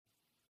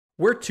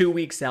We're 2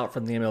 weeks out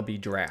from the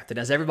MLB draft, and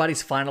as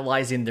everybody's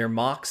finalizing their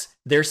mocks,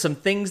 there's some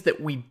things that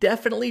we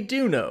definitely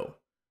do know,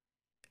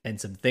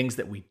 and some things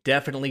that we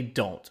definitely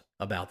don't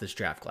about this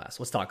draft class.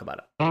 Let's talk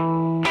about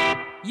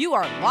it. You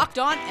are Locked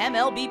On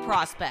MLB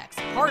Prospects,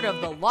 part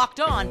of the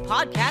Locked On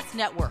Podcast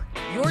Network,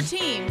 your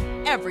team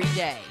every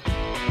day.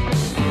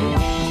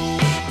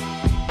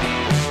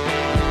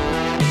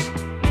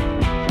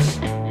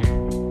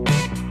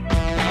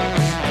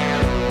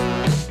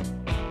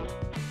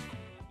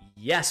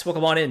 Yes,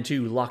 welcome on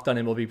into Locked On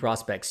MLB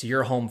Prospects,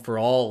 your home for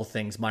all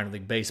things minor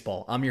league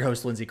baseball. I'm your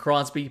host, Lindsey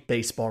Crosby,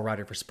 baseball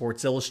writer for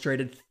Sports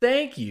Illustrated.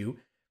 Thank you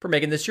for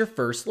making this your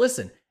first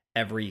listen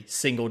every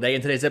single day.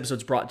 And today's episode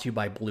is brought to you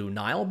by Blue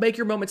Nile. Make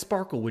your moment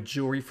sparkle with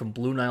jewelry from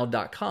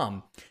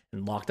BlueNile.com.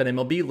 And Locked On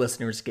MLB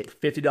listeners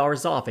get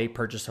 $50 off a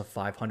purchase of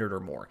 $500 or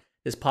more.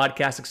 This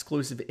podcast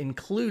exclusive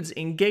includes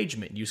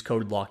engagement. Use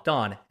code Locked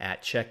On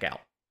at checkout.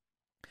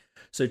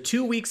 So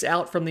 2 weeks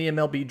out from the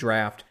MLB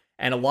draft,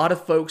 and a lot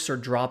of folks are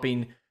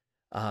dropping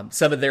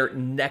some of their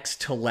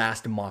next to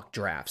last mock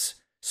drafts.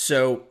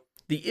 So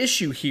the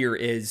issue here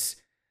is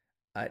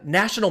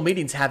national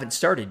meetings haven't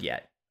started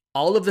yet.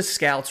 All of the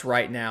scouts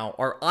right now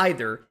are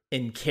either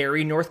in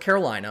Cary, North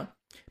Carolina,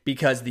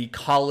 because the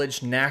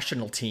college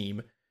national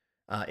team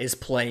is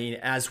playing,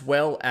 as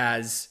well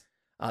as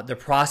the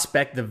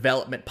Prospect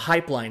Development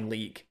Pipeline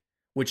League,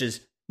 which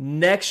is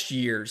next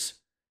year's,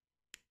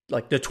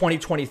 like the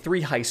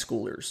 2023 high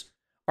schoolers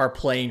are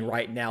playing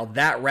right now.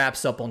 That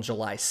wraps up on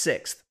July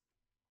 6th.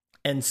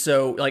 And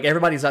so like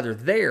everybody's either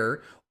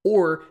there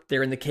or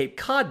they're in the Cape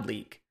Cod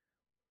League,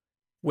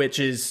 which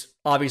is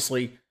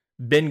obviously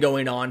been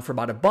going on for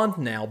about a month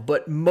now,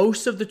 but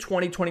most of the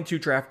 2022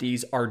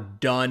 draftees are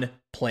done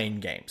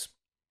playing games.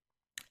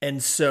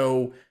 And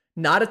so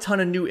not a ton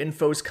of new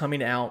info's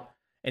coming out.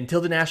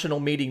 Until the national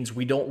meetings,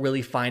 we don't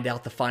really find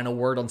out the final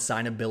word on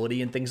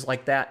signability and things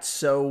like that.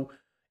 So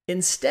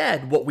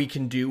instead, what we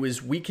can do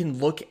is we can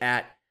look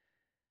at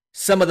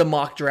some of the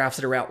mock drafts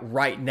that are out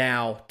right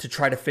now to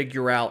try to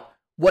figure out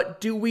what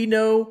do we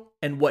know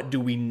and what do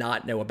we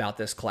not know about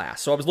this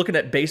class. So I was looking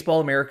at Baseball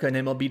America and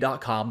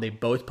MLB.com. They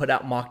both put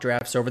out mock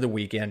drafts over the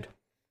weekend.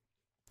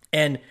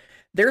 And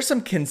there's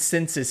some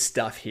consensus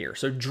stuff here.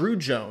 So Drew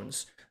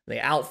Jones, the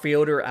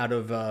outfielder out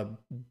of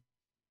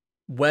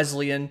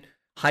Wesleyan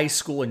High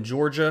School in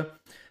Georgia,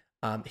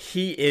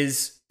 he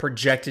is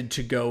projected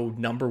to go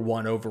number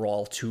 1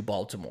 overall to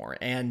Baltimore.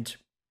 And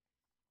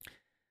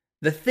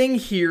the thing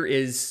here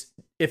is,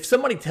 if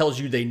somebody tells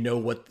you they know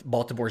what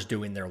Baltimore's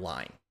doing, they're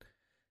lying.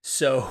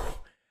 So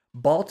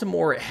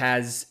Baltimore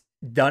has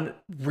done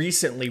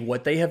recently,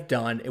 what they have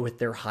done with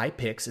their high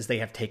picks is they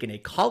have taken a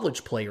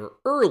college player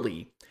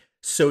early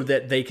so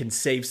that they can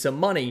save some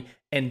money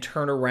and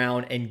turn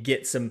around and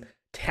get some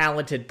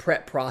talented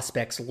prep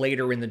prospects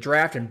later in the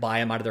draft and buy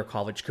them out of their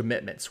college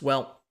commitments.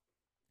 Well,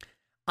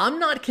 I'm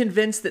not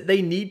convinced that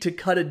they need to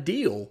cut a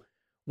deal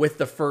with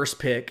the first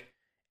pick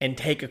and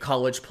take a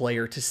college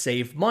player to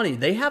save money.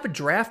 They have a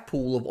draft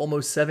pool of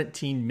almost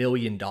 $17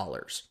 million.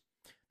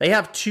 They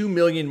have $2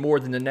 million more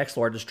than the next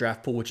largest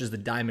draft pool, which is the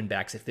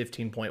Diamondbacks at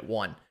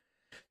 15.1.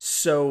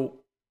 So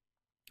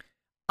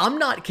I'm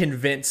not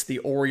convinced the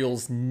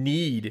Orioles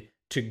need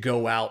to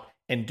go out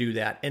and do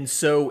that. And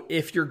so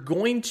if you're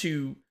going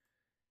to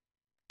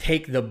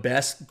take the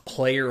best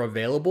player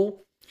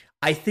available,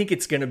 I think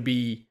it's going to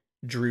be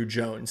Drew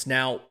Jones.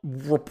 Now,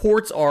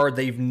 reports are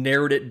they've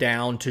narrowed it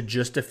down to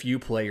just a few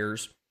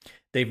players.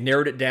 They've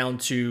narrowed it down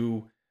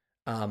to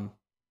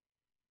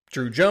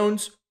Drew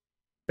Jones,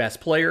 best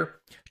player.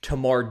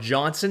 Tamar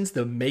Johnson's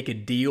the make a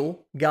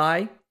deal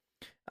guy.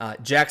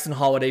 Jackson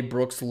Holliday,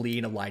 Brooks Lee,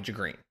 and Elijah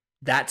Green.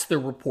 That's the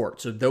report.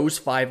 So those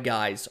 5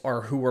 guys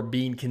are who are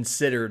being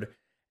considered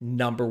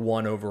number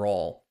 1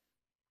 overall.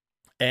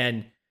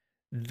 And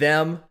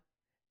them,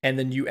 and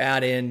then you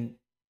add in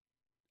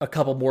a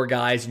couple more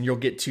guys and you'll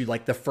get to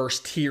like the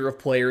first tier of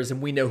players,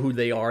 and we know who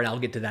they are, and I'll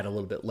get to that a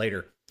little bit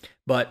later.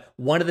 But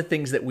one of the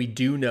things that we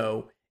do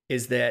know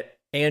is that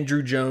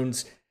Andrew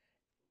Jones,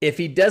 if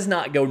he does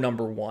not go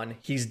number 1,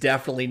 he's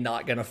definitely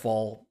not going to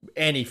fall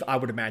I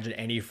would imagine,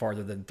 any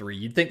farther than 3.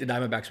 You'd think the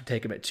Diamondbacks would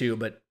take him at 2,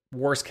 but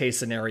worst case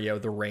scenario,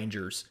 the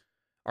Rangers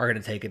are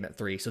going to take him at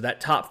 3. So that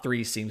top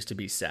 3 seems to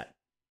be set.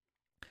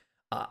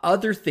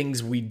 Other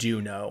things we do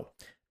know,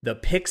 the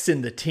picks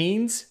in the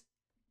teens,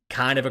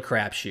 kind of a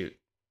crapshoot.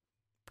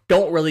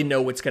 Don't really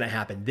know what's going to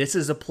happen. This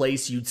is a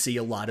place you'd see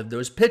a lot of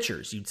those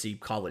pitchers. You'd see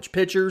college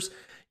pitchers.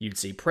 You'd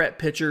see prep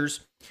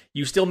pitchers.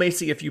 You still may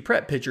see a few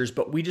prep pitchers,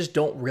 but we just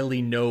don't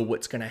really know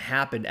what's going to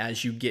happen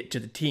as you get to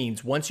the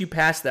teens. Once you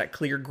pass that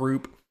clear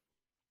group,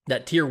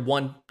 that tier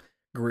 1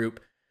 group,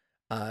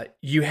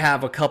 you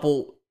have a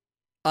couple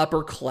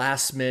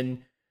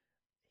upperclassmen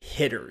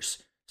hitters.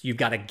 So you've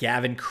got a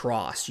Gavin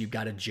Cross. You've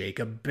got a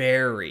Jacob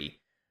Berry.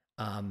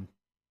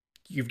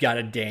 You've got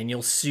a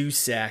Daniel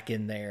Susac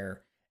in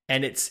there.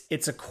 And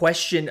it's a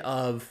question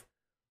of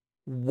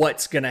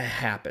what's going to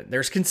happen.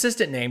 There's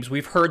consistent names.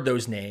 We've heard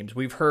those names.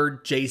 We've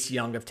heard Jace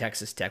Young of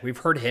Texas Tech. We've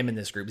heard him in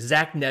this group.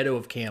 Zach Neto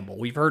of Campbell.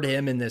 We've heard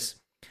him in this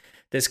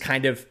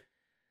kind of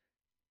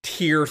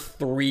tier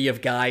 3 of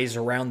guys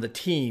around the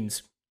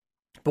teens,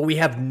 but we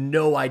have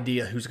no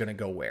idea who's going to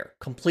go where.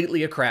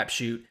 Completely a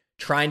crapshoot,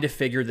 trying to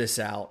figure this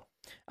out.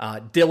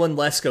 Dylan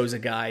Lesko's a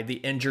guy, the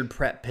injured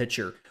prep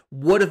pitcher,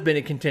 would have been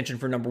in contention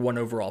for number 1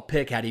 overall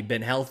pick had he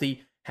been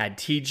healthy. Had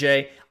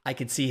TJ, I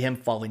could see him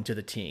falling to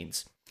the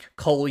teens.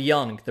 Cole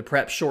Young, the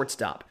prep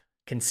shortstop,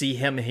 can see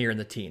him here in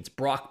the teens.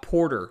 Brock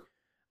Porter,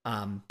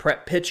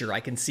 prep pitcher, I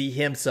can see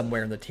him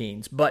somewhere in the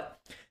teens. But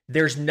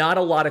there's not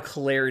a lot of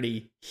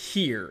clarity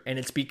here, and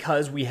it's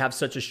because we have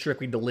such a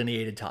strictly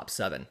delineated top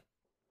 7.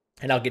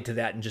 And I'll get to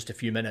that in just a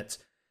few minutes.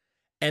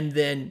 And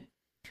then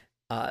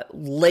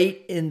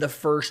late in the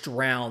first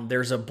round,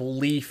 there's a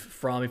belief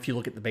from, if you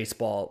look at the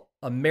Baseball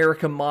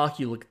America mock,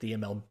 you look at the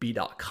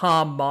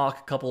MLB.com mock,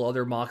 a couple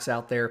other mocks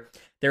out there,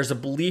 there's a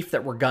belief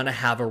that we're going to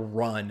have a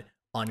run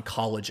on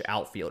college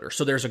outfielders.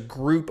 So there's a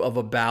group of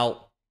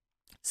about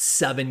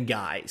 7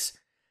 guys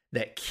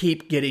that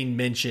keep getting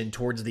mentioned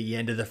towards the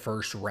end of the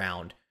first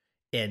round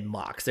in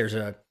mocks. There's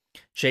a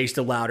Chase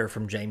DeLauder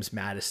from James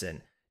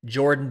Madison,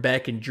 Jordan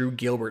Beck and Drew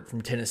Gilbert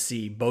from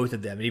Tennessee, both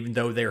of them, even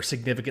though they're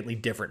significantly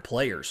different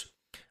players.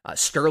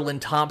 Sterling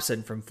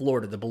Thompson from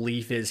Florida, the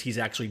belief is he's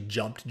actually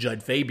jumped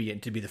Judd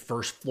Fabian to be the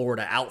first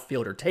Florida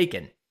outfielder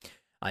taken.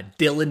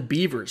 Dylan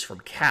Beavers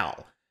from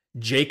Cal,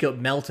 Jacob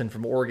Melton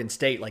from Oregon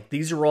State. Like,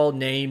 these are all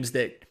names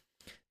that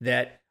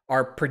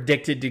are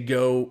predicted to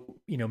go,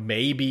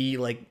 maybe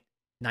like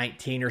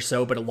 19 or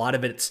so, but a lot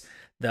of it's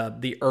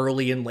the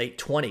early and late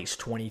 20s,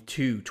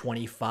 22,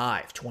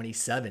 25,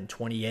 27,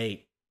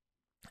 28.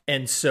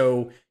 And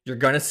so you're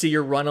going to see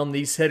your run on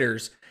these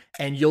hitters,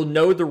 and you'll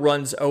know the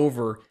run's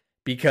over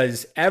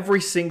because every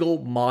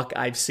single mock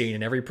I've seen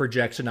and every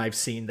projection I've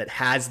seen that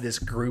has this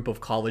group of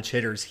college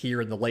hitters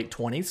here in the late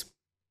 20s,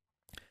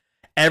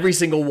 every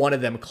single one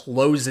of them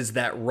closes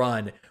that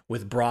run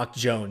with Brock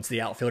Jones,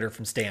 the outfielder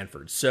from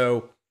Stanford.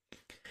 So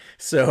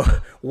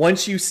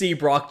once you see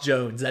Brock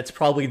Jones, that's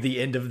probably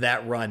the end of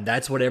that run.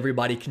 That's what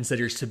everybody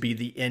considers to be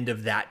the end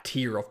of that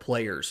tier of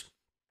players.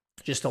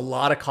 Just a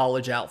lot of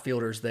college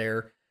outfielders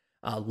there,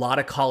 a lot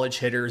of college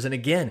hitters. And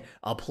again,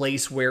 a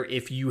place where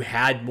if you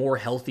had more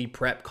healthy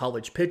prep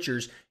college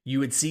pitchers, you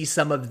would see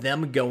some of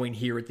them going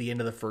here at the end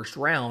of the first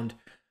round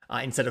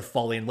instead of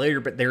falling later.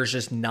 But there's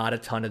just not a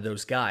ton of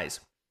those guys.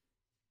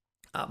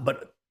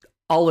 But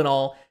all in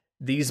all,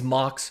 these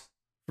mocks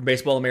from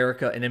Baseball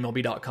America and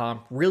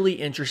MLB.com, really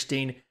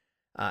interesting.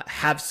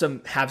 Have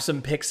some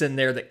picks in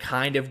there that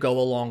kind of go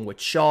along with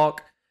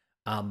chalk.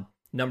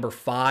 Number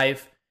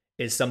 5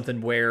 is something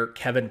where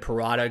Kevin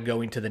Parada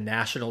going to the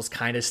Nationals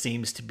kind of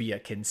seems to be a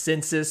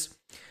consensus.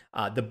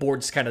 The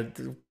board's kind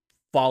of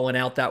fallen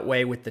out that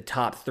way with the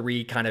top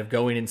 3 kind of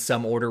going in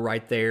some order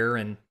right there.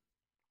 And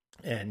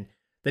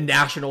the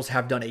Nationals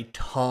have done a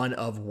ton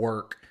of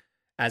work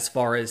as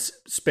far as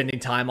spending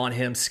time on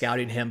him,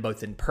 scouting him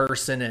both in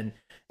person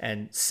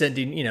and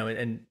sending,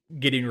 and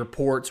getting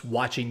reports,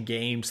 watching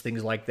games,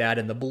 things like that.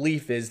 And the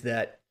belief is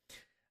that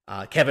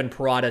Kevin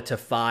Parada to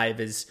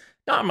 5 is,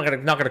 I'm not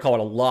going to call it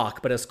a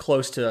lock, but as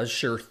close to a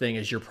sure thing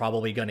as you're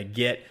probably going to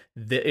get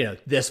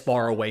this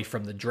far away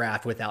from the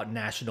draft without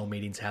national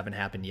meetings haven't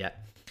happened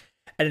yet.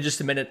 And in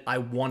just a minute, I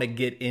want to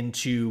get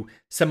into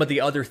some of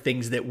the other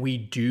things that we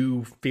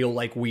do feel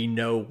like we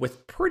know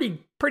with pretty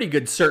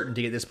good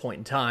certainty at this point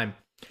in time.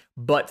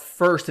 But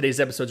first, today's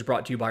episode is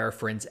brought to you by our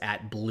friends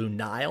at Blue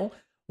Nile.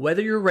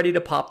 Whether you're ready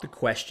to pop the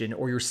question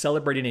or you're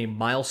celebrating a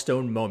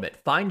milestone moment,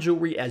 find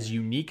jewelry as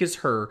unique as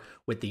her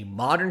with the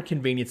modern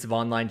convenience of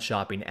online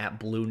shopping at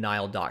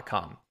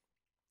BlueNile.com.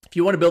 If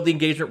you want to build the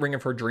engagement ring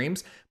of her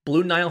dreams,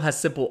 Blue Nile has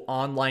simple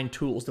online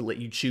tools that let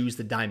you choose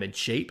the diamond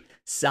shape,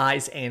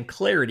 size, and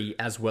clarity,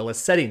 as well as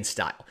setting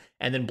style.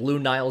 And then Blue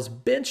Nile's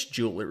bench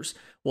jewelers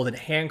will then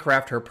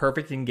handcraft her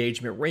perfect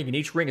engagement ring, and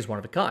each ring is one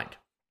of a kind.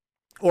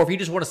 Or if you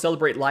just want to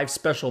celebrate life's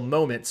special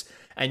moments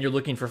and you're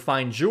looking for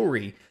fine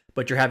jewelry,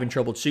 but you're having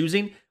trouble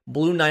choosing,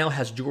 Blue Nile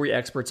has jewelry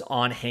experts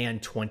on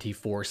hand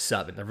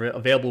 24/7. They're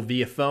available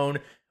via phone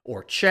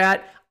or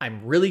chat.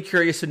 I'm really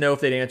curious to know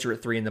if they'd answer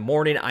at 3 in the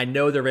morning. I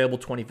know they're available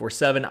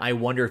 24/7. I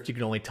wonder if you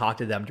can only talk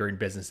to them during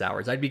business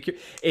hours. I'd be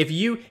if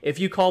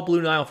you call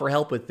Blue Nile for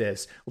help with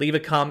this, leave a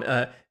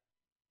comment.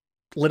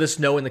 Let us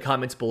know in the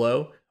comments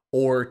below,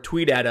 or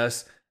tweet at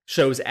us.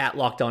 Shows at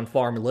Locked On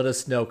Farm and let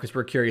us know because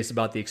we're curious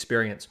about the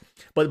experience.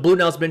 But Blue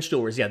Nile's bench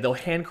jewelers, they'll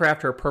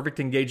handcraft her perfect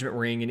engagement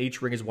ring, and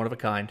each ring is one of a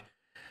kind.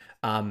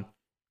 And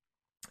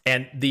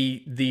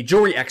the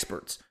jewelry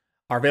experts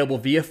are available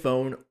via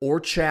phone or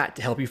chat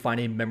to help you find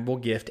a memorable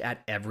gift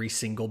at every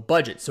single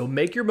budget. So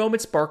make your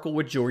moment sparkle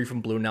with jewelry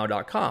from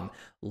BlueNile.com.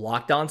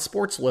 Locked On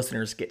Sports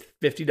listeners get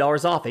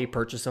 $50 off a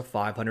purchase of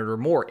 $500 or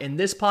more. And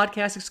this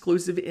podcast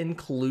exclusive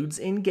includes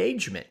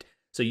engagement.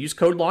 So use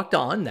code Locked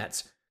On.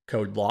 That's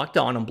code Locked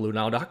On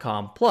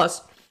BlueNile.com.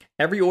 Plus,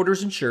 every order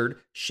is insured,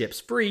 ships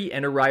free,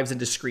 and arrives in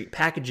discreet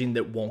packaging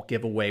that won't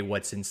give away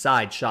what's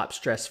inside. Shop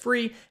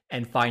stress-free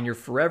and find your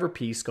forever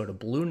piece. Go to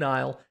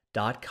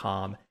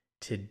BlueNile.com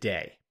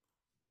today.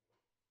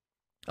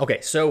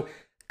 Okay, so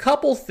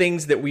couple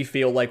things that we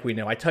feel like we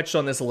know. I touched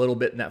on this a little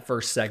bit in that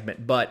first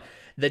segment, but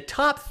the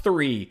top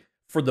 3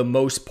 for the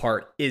most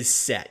part, is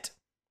set.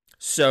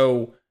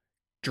 So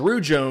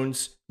Drew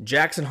Jones,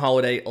 Jackson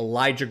Holliday,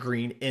 Elijah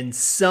Green in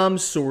some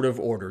sort of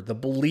order. The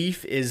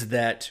belief is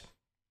that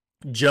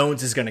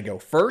Jones is going to go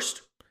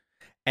first.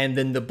 And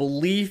then the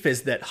belief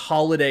is that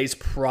Holiday's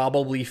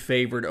probably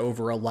favored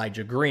over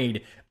Elijah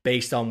Green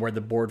based on where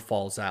the board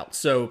falls out.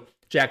 So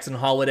Jackson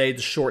Holliday,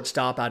 the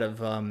shortstop out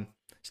of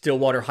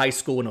Stillwater High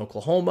School in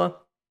Oklahoma,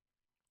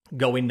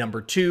 going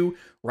number 2.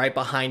 Right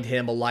behind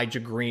him, Elijah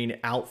Green,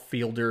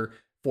 outfielder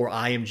for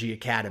IMG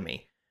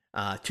Academy,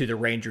 to the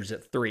Rangers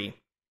at 3.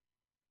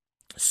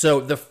 So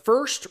the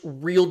first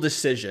real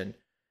decision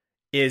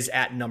is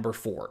at number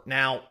 4.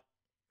 Now,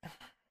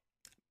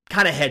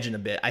 kind of hedging a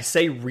bit. I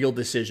say real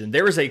decision.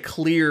 There is a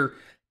clear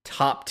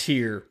top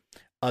tier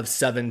of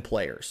 7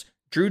 players.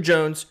 Drew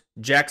Jones,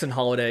 Jackson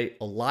Holliday,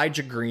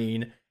 Elijah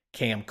Green,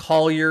 Cam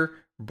Collier,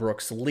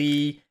 Brooks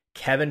Lee,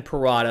 Kevin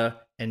Parada,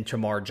 and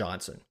Tamar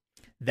Johnson.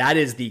 That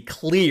is the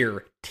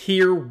clear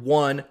tier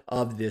 1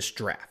 of this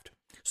draft.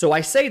 So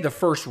I say the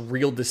first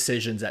real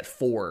decisions at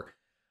 4.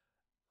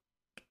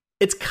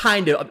 It's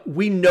kind of,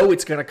 we know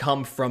it's going to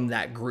come from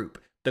that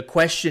group. The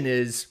question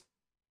is,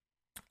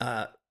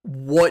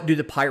 what do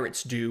the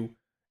Pirates do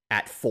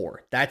at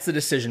 4? That's the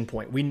decision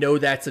point. We know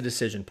that's a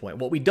decision point.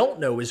 What we don't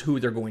know is who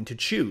they're going to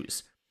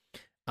choose.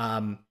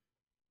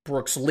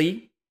 Brooks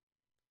Lee,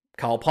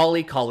 Cal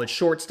Poly, college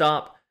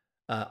shortstop.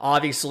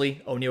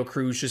 Obviously, O'Neal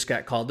Cruz just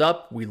got called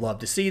up. We love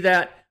to see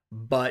that,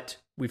 but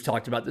we've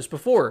talked about this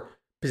before.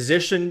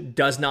 Position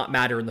does not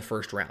matter in the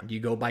first round. You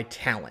go by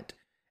talent.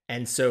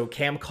 And so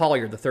Cam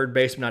Collier, the third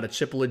baseman out of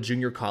Chippewa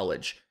Junior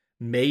College,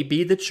 may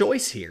be the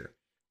choice here.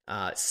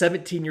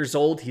 17 years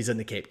old. He's in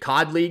the Cape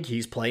Cod League.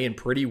 He's playing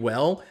pretty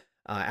well.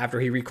 After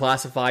he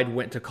reclassified,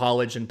 went to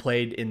college and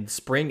played in the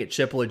spring at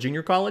Chippewa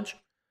Junior College.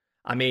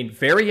 I mean,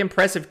 very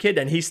impressive kid,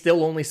 and he's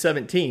still only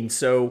 17.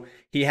 So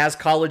he has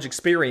college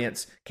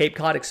experience, Cape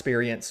Cod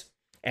experience,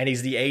 and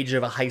he's the age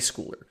of a high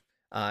schooler.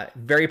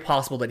 Very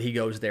possible that he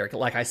goes there.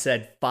 Like I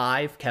said,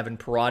 5, Kevin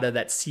Parada.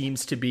 That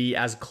seems to be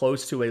as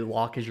close to a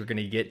lock as you're going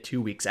to get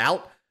 2 weeks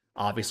out.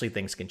 Obviously,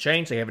 things can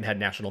change. They haven't had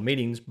national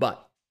meetings,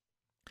 but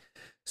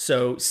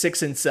so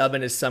 6 and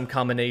 7 is some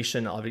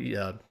combination of,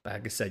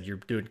 like I said, you're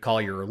doing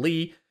Collier or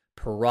Lee,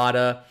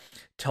 Parada.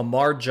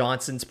 Tamar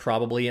Johnson's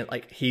probably,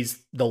 like,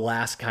 he's the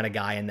last kind of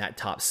guy in that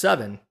top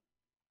 7.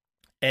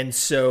 And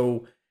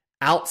so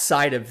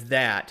outside of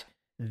that,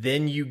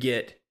 then you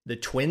get the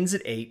Twins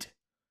at 8.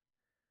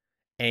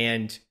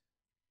 And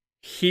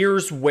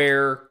here's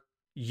where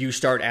you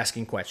start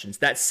asking questions.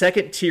 That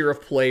second tier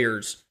of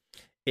players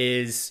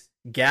is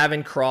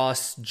Gavin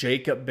Cross,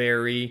 Jacob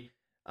Berry,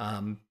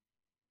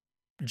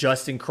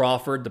 Justin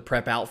Crawford, the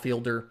prep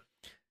outfielder,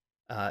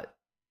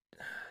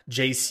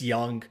 Jace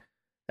Young.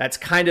 That's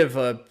kind of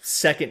a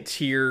second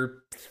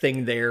tier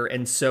thing there.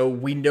 And so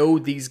we know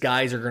these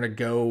guys are going to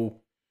go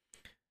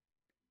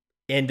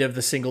end of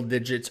the single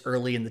digits,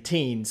 early in the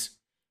teens.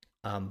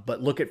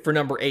 But look at for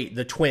number 8,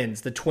 the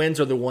Twins. The Twins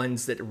are the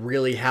ones that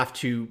really have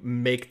to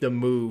make the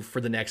move for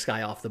the next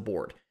guy off the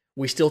board.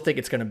 We still think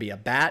it's going to be a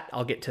bat.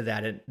 I'll get to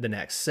that in the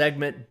next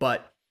segment.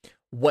 But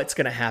what's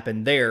going to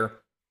happen there?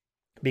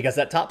 Because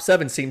that top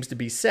 7 seems to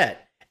be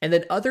set. And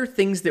then other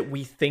things that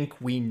we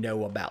think we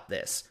know about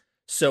this.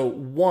 So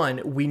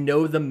 1, we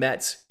know the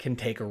Mets can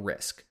take a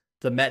risk.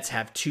 The Mets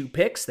have 2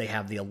 picks. They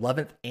have the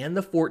 11th and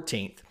the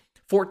 14th.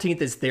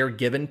 14th is their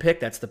given pick.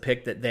 That's the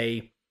pick that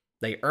they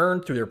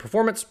earned through their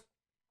performance.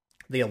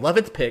 The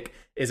 11th pick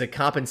is a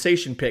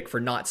compensation pick for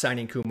not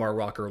signing Kumar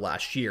Rocker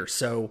last year.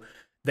 So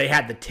they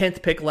had the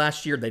 10th pick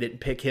last year. They didn't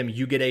pick him.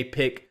 You get a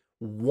pick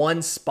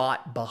 1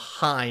 spot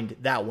behind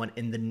that one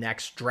in the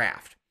next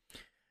draft.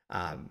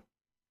 A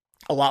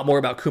lot more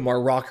about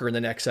Kumar Rocker in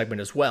the next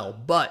segment as well.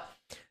 But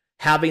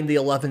having the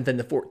 11th and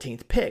the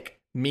 14th pick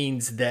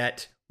means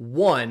that,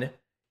 1,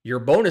 your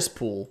bonus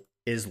pool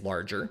is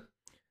larger.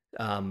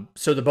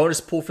 So the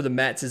bonus pool for the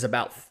Mets is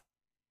about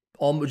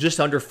almost just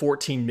under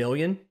 $14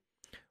 million,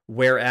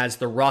 whereas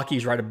the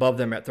Rockies right above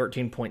them are at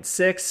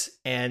 13.6,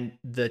 and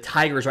the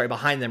Tigers right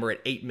behind them are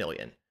at $8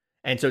 million.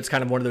 And so it's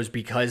kind of one of those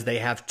because they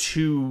have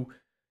two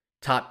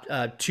top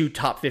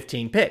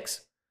 15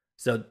 picks.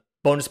 So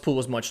bonus pool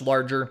is much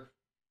larger,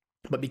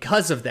 but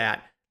because of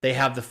that, they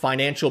have the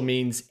financial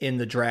means in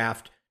the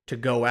draft to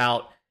go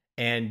out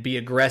and be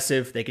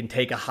aggressive. They can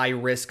take a high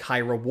risk, high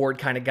reward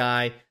kind of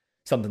guy,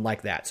 something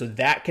like that. So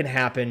that can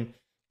happen,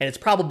 and it's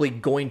probably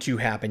going to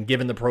happen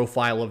given the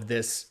profile of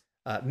this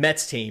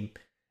Mets team,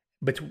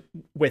 but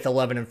with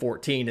 11 and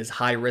 14 is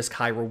high risk,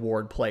 high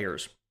reward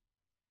players.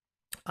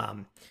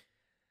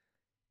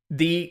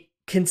 The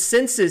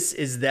consensus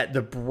is that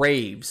the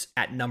Braves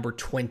at number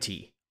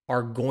 20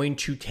 are going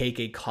to take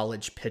a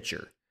college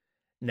pitcher.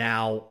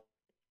 Now,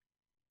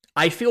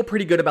 I feel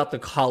pretty good about the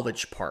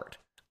college part.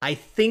 I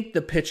think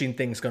the pitching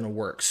thing's going to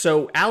work.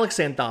 So Alex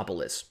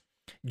Anthopoulos,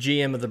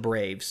 GM of the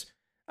Braves,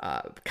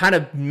 kind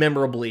of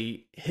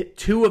memorably hit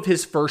 2 of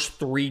his first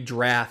 3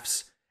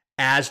 drafts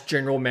as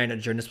general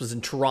manager, and this was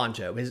in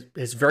Toronto.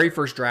 His very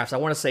first drafts, I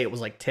want to say it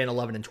was like 10,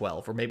 11, and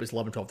 12, or maybe it was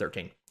 11, 12,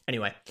 13.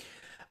 Anyway,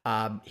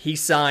 he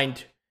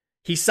signed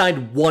he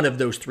signed one of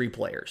those 3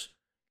 players.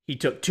 He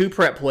took 2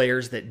 prep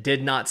players that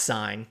did not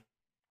sign,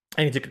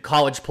 and he took a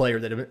college player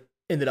that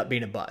ended up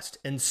being a bust.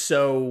 And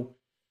so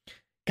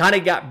kind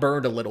of got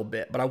burned a little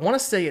bit. But I want to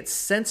say it's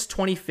since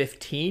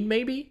 2015,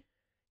 maybe,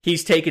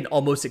 he's taken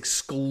almost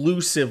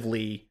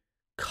exclusively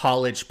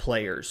college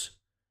players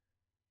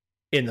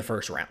in the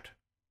first round.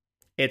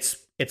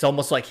 It's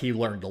almost like he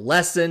learned a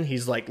lesson.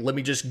 He's like, let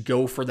me just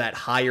go for that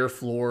higher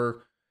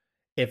floor.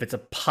 If it's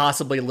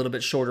possibly a little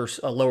bit shorter,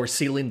 a lower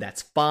ceiling,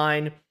 that's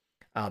fine.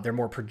 They're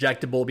more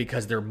projectable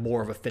because they're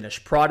more of a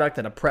finished product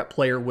than a prep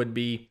player would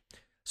be.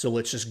 So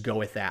let's just go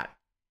with that.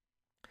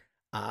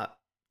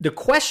 The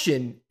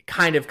question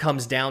kind of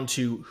comes down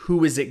to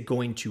who is it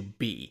going to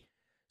be?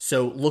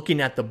 So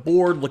looking at the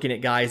board, looking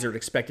at guys that are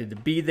expected to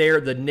be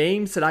there, the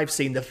names that I've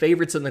seen, the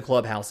favorites in the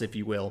clubhouse, if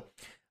you will,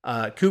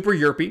 Cooper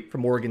Yerpe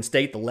from Oregon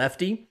State, the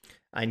lefty,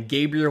 and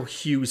Gabriel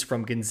Hughes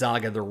from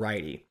Gonzaga, the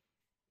righty.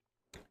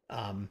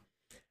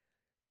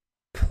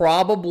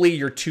 Probably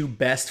your 2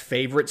 best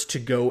favorites to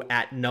go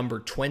at number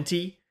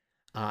 20.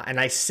 And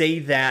I say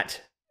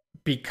that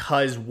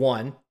because,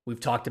 one,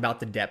 we've talked about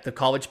the depth of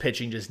college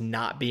pitching just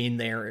not being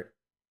there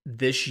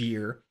this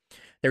year.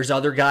 There's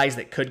other guys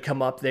that could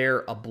come up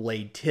there, a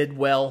Blade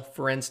Tidwell,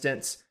 for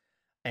instance.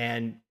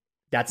 And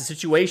that's a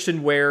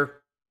situation where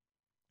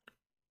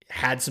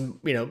had some,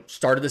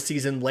 started the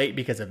season late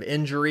because of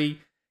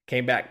injury,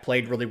 came back,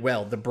 played really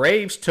well. The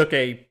Braves took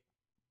a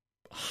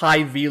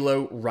high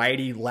velo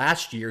righty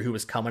last year who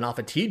was coming off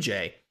a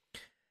TJ.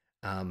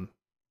 And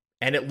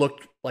it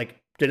looked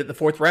like, did it the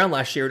 4th round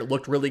last year, and it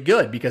looked really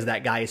good because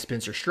that guy is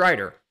Spencer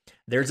Strider.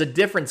 There's a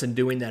difference in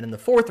doing that in the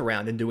 4th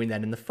round and doing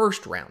that in the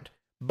 1st round.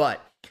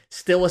 But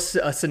still a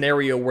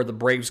scenario where the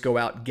Braves go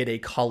out and get a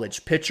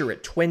college pitcher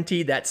at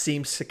 20. That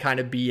seems to kind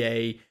of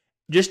be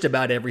just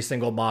about every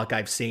single mock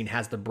I've seen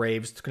has the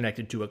Braves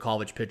connected to a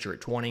college pitcher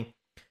at 20.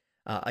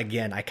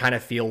 Again, I kind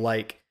of feel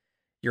like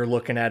you're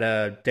looking at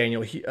a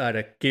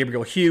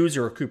Gabriel Hughes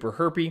or a Cooper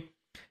Yerpe,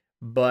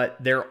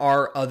 but there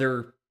are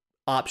other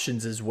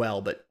options as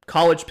well. But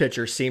college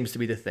pitcher seems to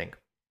be the thing.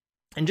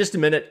 In just a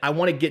minute, I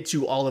want to get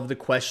to all of the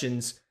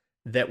questions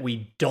that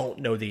we don't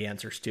know the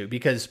answers to,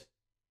 because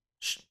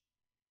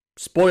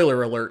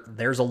spoiler alert,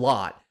 there's a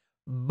lot,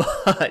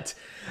 but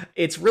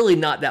it's really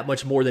not that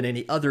much more than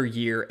any other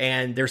year,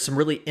 and there's some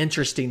really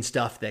interesting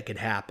stuff that could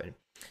happen.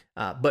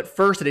 But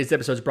first, today's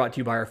episode is brought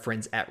to you by our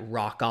friends at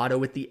Rock Auto.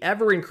 With the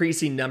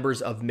ever-increasing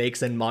numbers of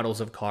makes and models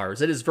of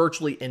cars, it is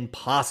virtually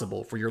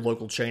impossible for your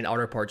local chain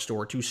auto parts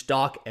store to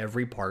stock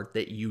every part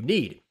that you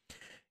need.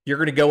 You're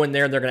going to go in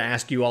there and they're going to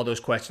ask you all those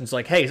questions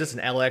like, hey, is this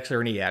an LX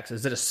or an EX?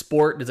 Is it a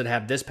Sport? Does it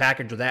have this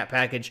package or that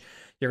package?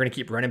 You're going to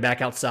keep running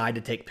back outside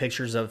to take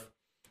pictures of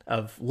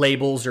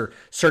labels or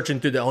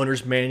searching through the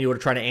owner's manual to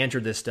try to answer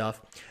this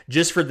stuff,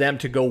 just for them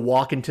to go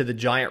walk into the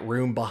giant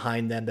room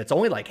behind them that's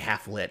only like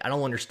half lit. I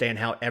don't understand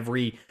how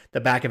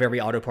the back of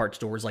every auto parts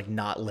store is like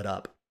not lit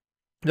up.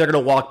 They're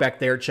going to walk back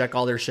there, check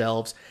all their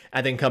shelves,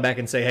 and then come back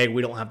and say, hey,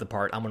 we don't have the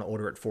part. I'm going to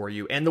order it for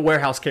you. And the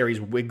warehouse carries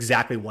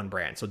exactly one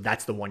brand, so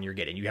that's the one you're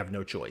getting. You have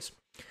no choice.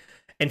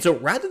 And so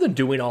rather than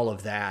doing all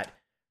of that,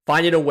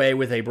 finding a way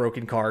with a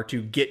broken car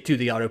to get to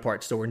the auto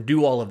parts store and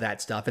do all of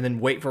that stuff and then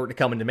wait for it to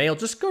come in the mail,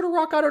 just go to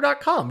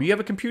rockauto.com. You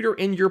have a computer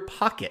in your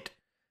pocket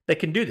that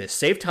can do this.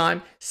 Save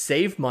time,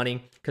 save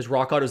money, because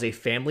Rock Auto is a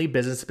family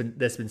business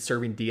that's been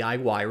serving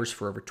DIYers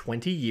for over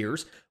 20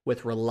 years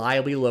with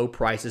reliably low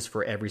prices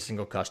for every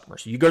single customer.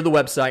 So you go to the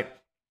website,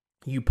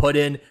 you put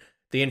in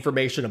the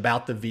information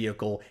about the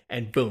vehicle,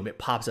 and boom, it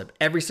pops up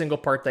every single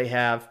part they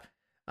have,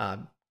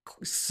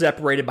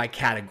 separated by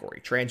category,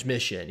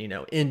 transmission,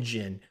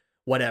 engine,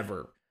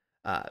 whatever.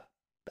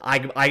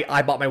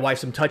 I bought my wife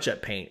some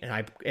touch-up paint,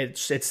 and it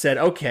said,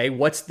 okay,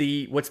 what's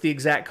the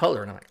exact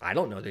color? And I'm like, I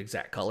don't know the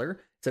exact color.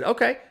 It said,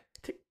 okay,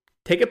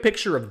 take a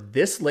picture of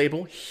this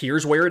label.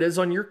 Here's where it is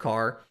on your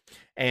car.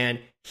 And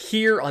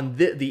here on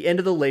the end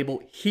of the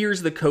label,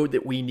 here's the code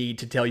that we need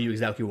to tell you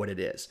exactly what it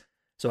is.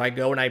 So I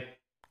go and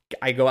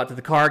I go out to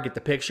the car, get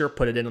the picture,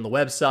 put it in on the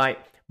website.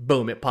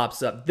 Boom, it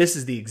pops up. This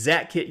is the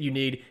exact kit you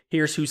need.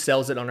 Here's who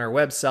sells it on our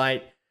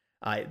website.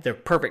 The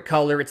perfect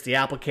color. It's the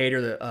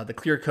applicator, the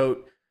clear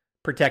coat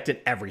protectant,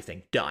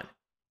 everything done.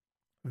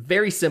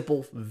 Very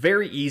simple,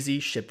 very easy,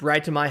 shipped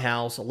right to my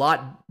house. A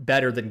lot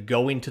better than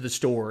going to the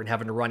store and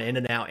having to run in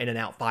and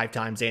out 5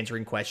 times,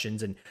 answering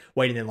questions and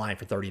waiting in line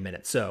for 30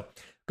 minutes. So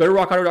go to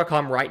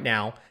rockauto.com right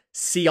now.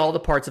 See all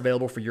the parts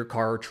available for your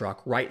car or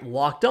truck. Write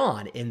Locked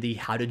On in the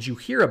How Did You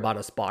Hear About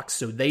Us box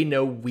so they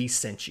know we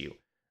sent you.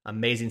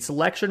 Amazing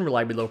selection,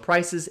 reliably low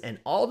prices, and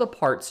all the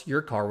parts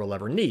your car will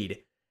ever need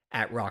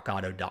at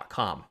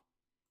rockauto.com.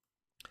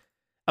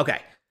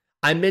 Okay,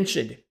 I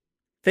mentioned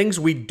things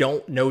we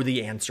don't know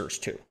the answers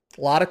to.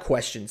 A lot of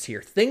questions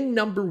here. Thing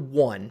number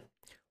 1,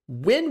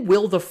 when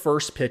will the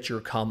first pitcher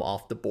come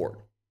off the board?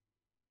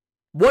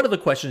 One of the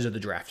questions of the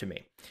draft to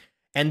me.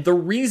 And the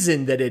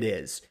reason that it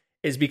is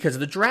because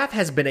the draft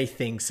has been a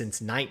thing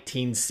since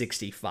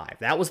 1965.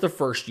 That was the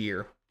first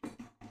year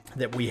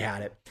that we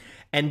had it.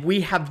 And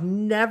we have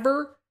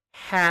never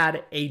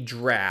had a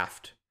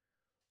draft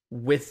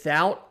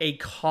without a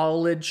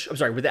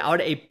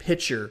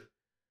pitcher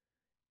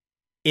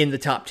in the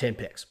top 10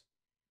 picks.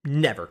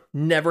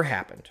 Never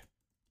happened.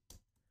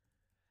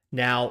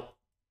 Now,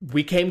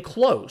 we came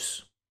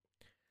close.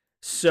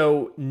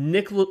 So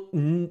Nick Lodolo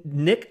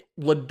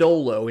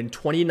in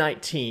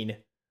 2019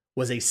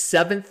 was a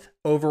 7th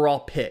overall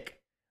pick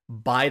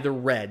by the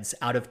Reds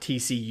out of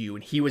TCU,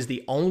 and he was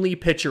the only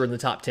pitcher in the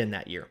top 10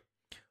 that year.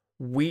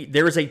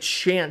 There is a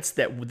chance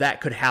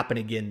that could happen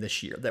again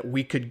this year, that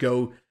we could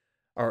go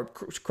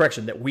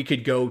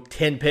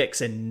 10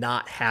 picks and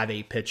not have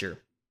a pitcher.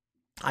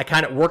 I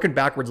kind of, working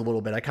backwards a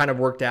little bit, I kind of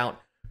worked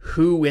out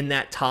who in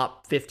that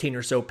top 15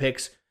 or so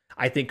picks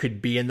I think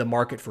could be in the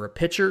market for a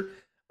pitcher.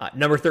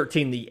 Number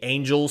 13, the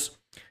Angels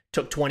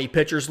took 20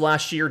 pitchers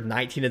last year.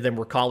 19 of them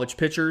were college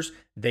pitchers.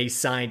 They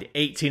signed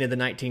 18 of the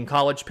 19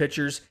 college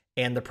pitchers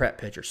and the prep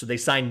pitchers. So they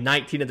signed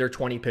 19 of their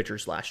 20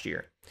 pitchers last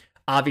year.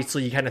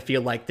 Obviously, you kind of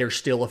feel like they're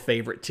still a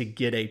favorite to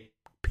get a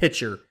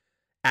pitcher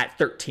at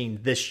 13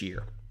 this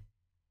year.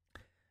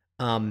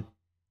 12,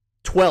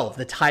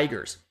 the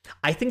Tigers.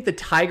 I think the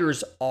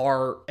Tigers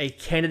are a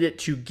candidate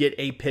to get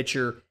a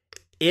pitcher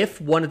if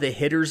one of the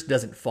hitters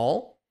doesn't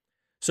fall.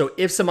 So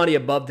if somebody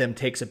above them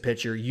takes a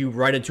pitcher, you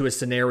run into a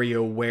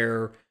scenario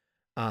where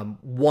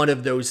one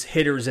of those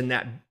hitters in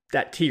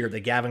that tier, the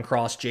Gavin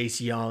Cross,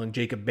 Jace Young,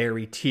 Jacob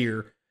Berry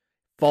tier,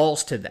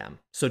 falls to them.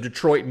 So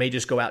Detroit may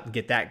just go out and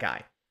get that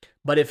guy.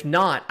 But if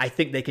not, I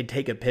think they could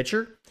take a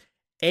pitcher.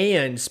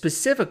 And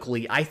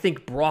specifically, I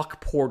think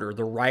Brock Porter,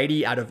 the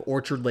righty out of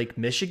Orchard Lake,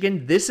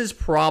 Michigan, this is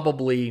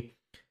probably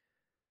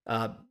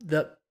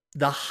the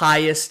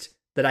highest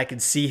that I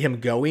could see him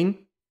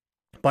going.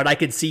 But I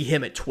could see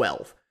him at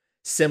 12.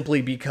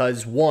 Simply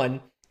because,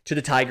 one, to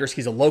the Tigers,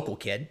 he's a local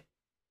kid.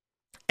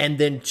 And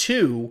then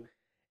two,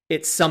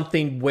 it's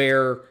something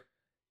where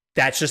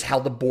that's just how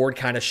the board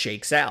kind of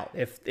shakes out.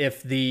 If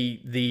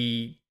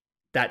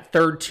that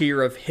third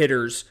tier of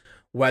hitters,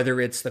 whether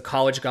it's the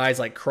college guys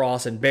like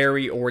Cross and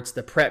Berry, or it's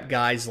the prep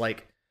guys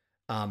like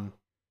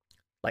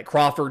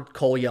Crawford,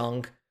 Cole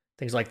Young,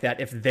 things like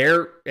that, if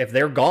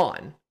they're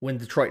gone when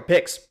Detroit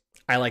picks,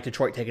 I like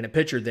Detroit taking a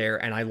pitcher there,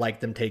 and I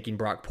like them taking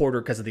Brock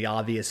Porter because of the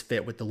obvious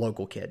fit with the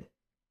local kid.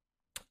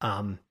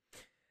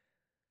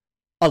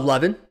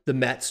 11, the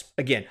Mets.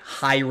 Again,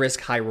 high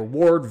risk, high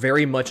reward.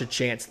 Very much a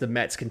chance the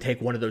Mets can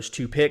take one of those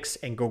two picks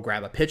and go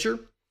grab a pitcher.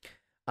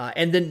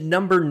 And then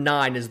number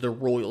 9 is the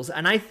Royals.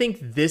 And I think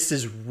this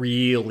is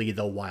really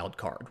the wild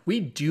card. We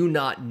do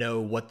not know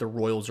what the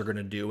Royals are going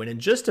to do. And in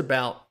just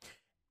about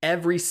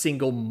every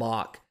single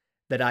mock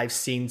that I've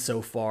seen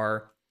so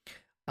far,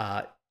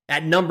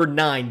 at number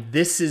 9,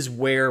 this is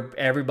where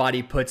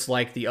everybody puts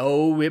like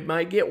it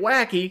might get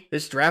wacky.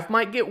 This draft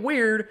might get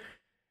weird.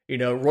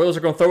 Royals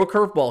are going to throw a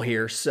curveball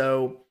here.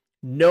 So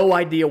no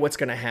idea what's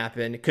going to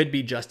happen. It could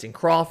be Justin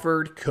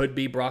Crawford, could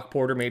be Brock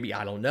Porter, maybe,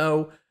 I don't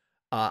know.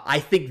 I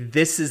think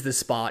this is the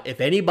spot.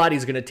 If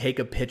anybody's going to take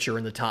a pitcher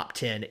in the top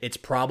 10, it's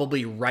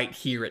probably right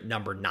here at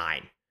number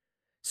 9.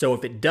 So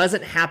if it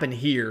doesn't happen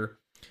here,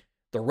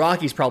 the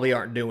Rockies probably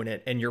aren't doing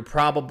it, and you're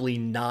probably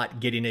not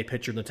getting a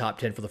pitcher in the top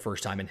 10 for the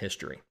first time in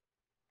history.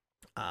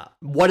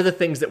 One of the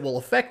things that will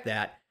affect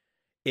that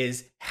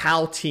is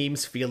how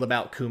teams feel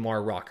about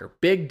Kumar Rocker.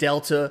 Big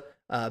delta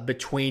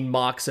between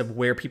mocks of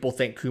where people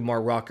think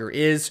Kumar Rocker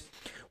is.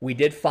 We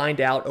did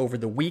find out over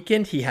the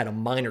weekend he had a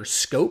minor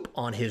scope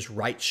on his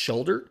right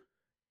shoulder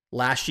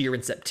last year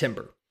in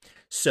September.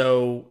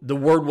 So the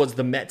word was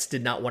the Mets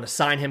did not want to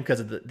sign him because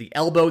of the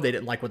elbow. They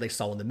didn't like what they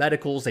saw in the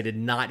medicals. They did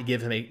not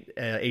give him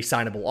a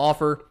signable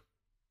offer.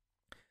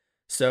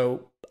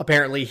 So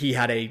apparently he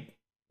had a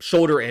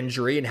shoulder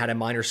injury and had a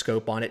minor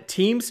scope on it.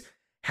 Teams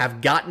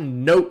have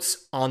gotten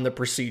notes on the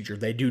procedure.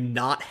 They do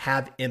not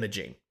have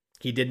imaging.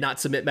 He did not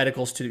submit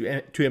medicals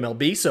to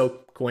MLB,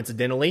 so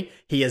coincidentally,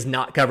 he is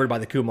not covered by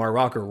the Kumar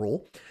Rocker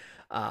rule,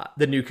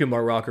 the new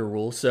Kumar Rocker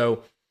rule.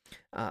 So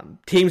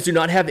teams do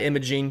not have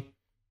imaging,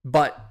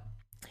 but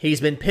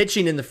he's been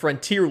pitching in the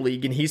Frontier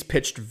League, and he's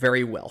pitched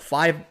very well.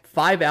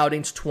 Five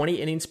outings, 20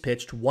 innings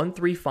pitched,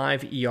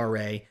 1.35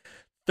 ERA,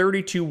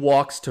 32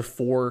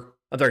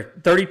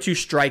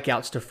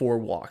 strikeouts to 4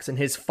 walks. And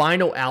his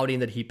final outing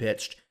that he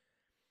pitched,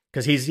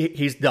 because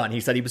he's done.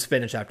 He said he was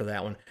finished after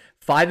that one.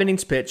 5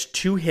 innings pitched,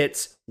 2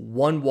 hits,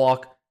 1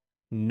 walk,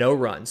 no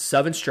runs,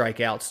 7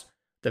 strikeouts.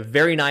 The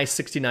very nice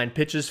 69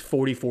 pitches,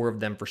 44 of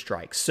them for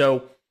strikes.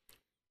 So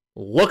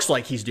looks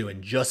like he's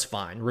doing just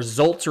fine.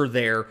 Results are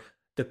there.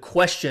 The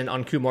question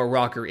on Kumar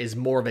Rocker is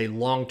more of a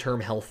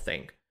long-term health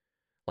thing.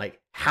 Like,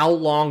 how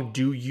long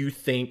do you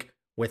think,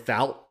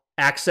 without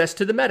access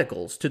to the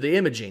medicals, to the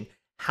imaging,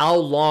 how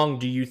long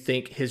do you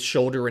think his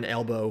shoulder and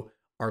elbow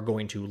are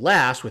going to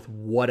last with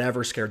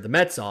whatever scared the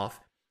Mets off?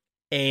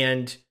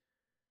 And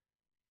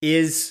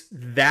is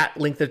that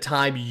length of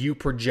time you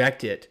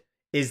project it,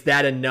 is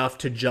that enough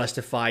to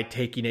justify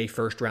taking a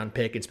first-round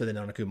pick and spending it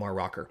on a Kumar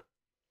Rocker?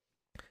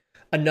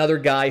 Another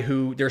guy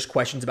who there's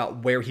questions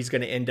about where he's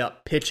going to end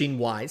up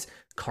pitching-wise,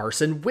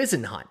 Carson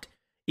Whisenhunt.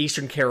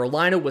 Eastern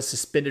Carolina was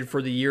suspended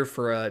for the year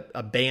for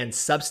a banned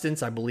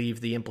substance. I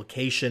believe the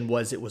implication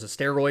was it was a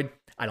steroid.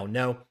 I don't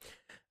know.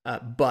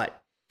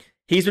 But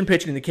he's been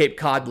pitching in the Cape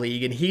Cod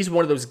League, and he's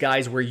one of those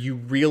guys where you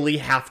really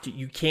have to,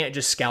 you can't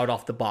just scout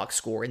off the box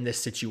score in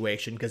this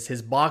situation because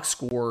his box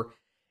score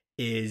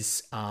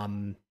is,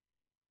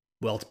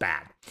 it's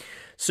bad.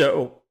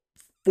 So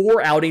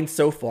 4 outings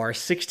so far,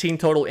 16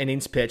 total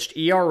innings pitched.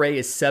 ERA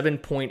is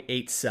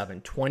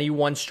 7.87,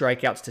 21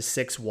 strikeouts to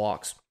 6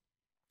 walks.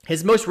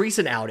 His most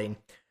recent outing,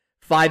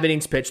 5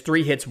 innings pitched,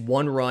 3 hits,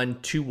 1 run,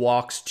 2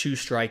 walks, 2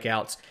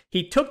 strikeouts.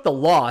 He took the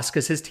loss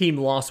because his team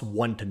lost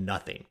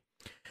 1-0.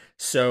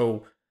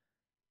 So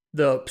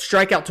the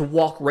strikeout to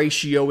walk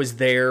ratio is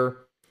there.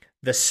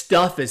 The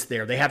stuff is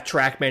there. They have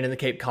TrackMan in the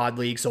Cape Cod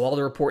League, so all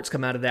the reports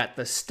come out of that.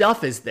 The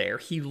stuff is there.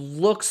 He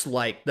looks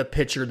like the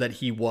pitcher that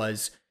he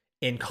was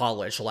in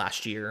college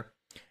last year.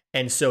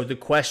 And so the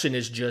question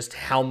is just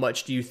how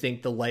much do you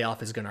think the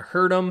layoff is going to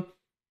hurt him?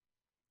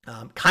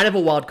 Kind of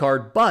a wild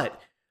card, but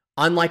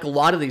unlike a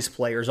lot of these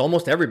players,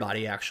 almost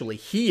everybody actually,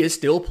 he is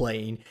still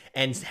playing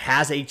and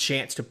has a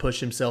chance to push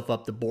himself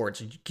up the board.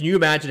 So can you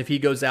imagine if he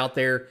goes out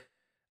there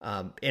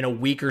in a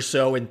week or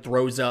so and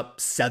throws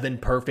up 7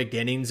 perfect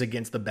innings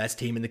against the best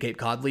team in the Cape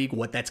Cod League,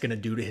 what that's going to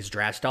do to his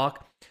draft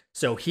stock?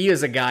 So he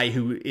is a guy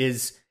who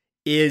is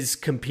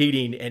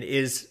competing and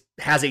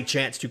has a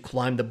chance to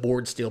climb the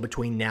board still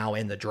between now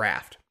and the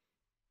draft.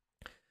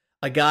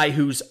 A guy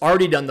who's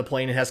already done the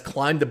playing and has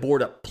climbed the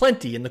board up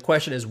plenty, and the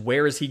question is,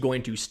 where is he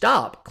going to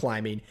stop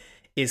climbing,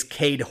 is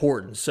Cade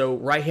Horton. So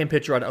right-hand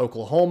pitcher out of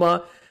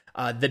Oklahoma,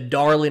 the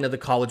darling of the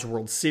College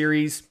World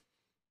Series,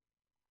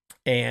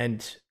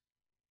 and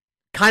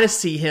kind of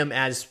see him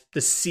as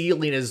the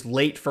ceiling is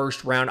late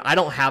first round. I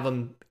don't have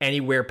him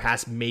anywhere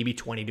past maybe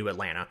 20 to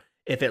Atlanta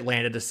if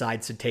Atlanta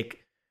decides to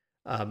take,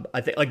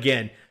 I think,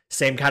 again,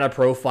 same kind of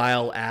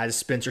profile as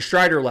Spencer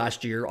Strider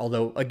last year,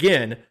 although,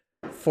 again,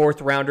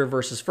 4th rounder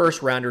versus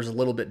 1st rounder is a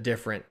little bit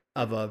different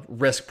of a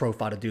risk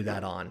profile to do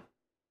that on.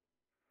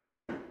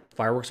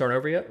 Fireworks aren't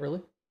over yet,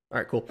 really? All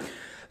right, cool.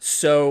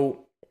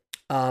 So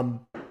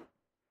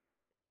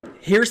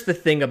here's the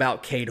thing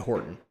about Cade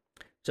Horton.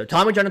 So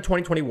Tommy John in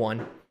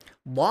 2021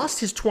 lost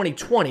his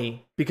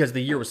 2020 because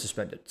the year was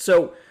suspended.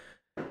 So,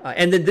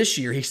 and then this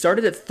year he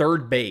started at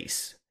 3rd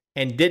base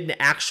and didn't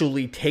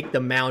actually take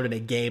the mound in a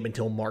game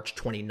until March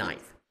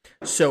 29th.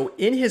 So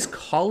in his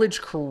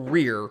college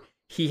career,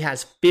 he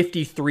has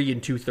 53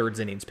 2/3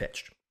 innings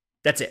pitched.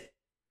 That's it.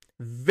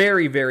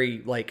 Very,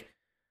 very,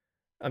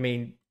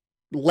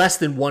 less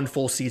than 1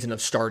 full season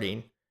of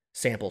starting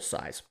sample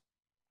size.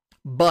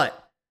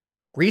 But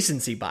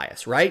recency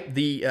bias, right?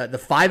 The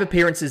 5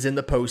 appearances in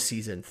the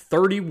postseason,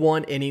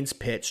 31 innings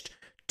pitched,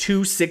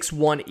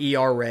 2.61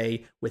 ERA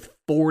with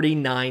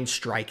 49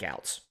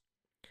 strikeouts.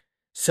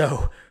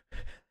 So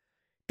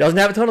doesn't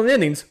have a ton of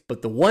innings,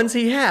 but the ones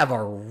he have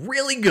are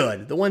really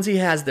good. The ones he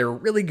has, they're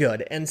really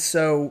good. And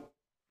so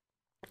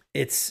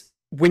it's,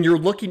 when you're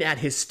looking at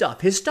his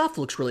stuff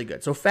looks really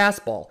good. So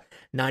fastball,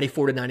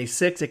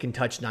 94-96, it can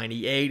touch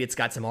 98. It's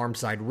got some arm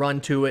side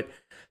run to it.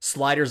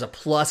 Slider's a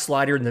plus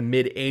slider in the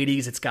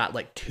mid-80s. It's got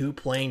like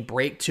 2-plane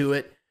break to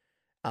it,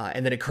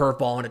 and then a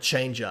curveball and a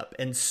changeup.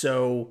 And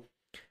so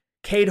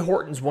Cade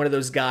Horton's one of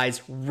those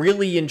guys,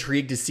 really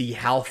intrigued to see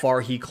how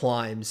far he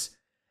climbs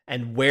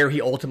and where he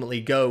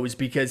ultimately goes,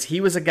 because he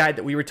was a guy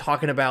that we were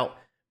talking about,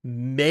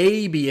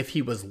 maybe if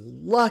he was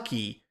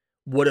lucky,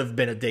 would have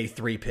been a day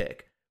 3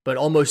 pick, but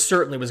almost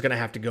certainly was going to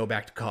have to go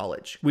back to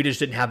college. We just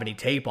didn't have any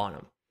tape on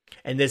him.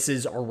 And this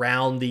is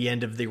around the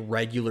end of the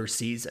regular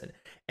season.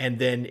 And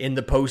then in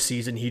the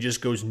postseason, he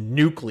just goes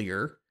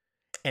nuclear.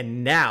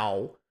 And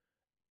now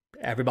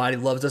everybody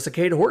loves us a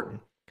Cade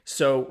Horton.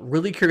 So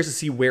really curious to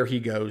see where he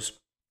goes.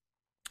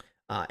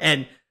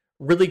 And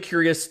really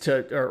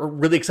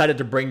really excited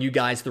to bring you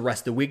guys the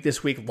rest of the week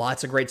this week.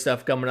 Lots of great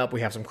stuff coming up.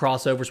 We have some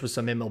crossovers with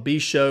some MLB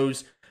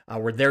shows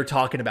where they're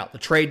talking about the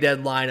trade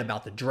deadline,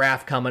 about the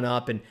draft coming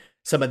up, and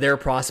some of their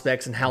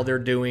prospects and how they're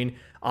doing.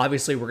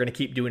 Obviously, we're going to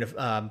keep doing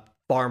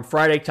Farm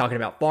Friday, talking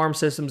about farm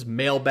systems,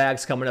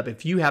 mailbags coming up.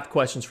 If you have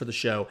questions for the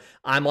show,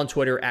 I'm on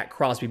Twitter at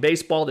Crosby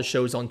Baseball. The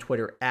show's on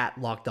Twitter at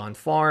Locked On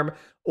Farm,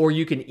 or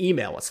you can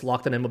email us,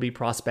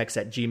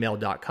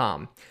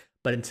 lockedonmlbprospects@gmail.com.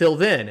 But until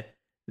then,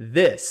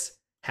 this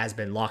has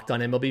been Locked On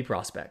MLB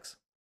Prospects.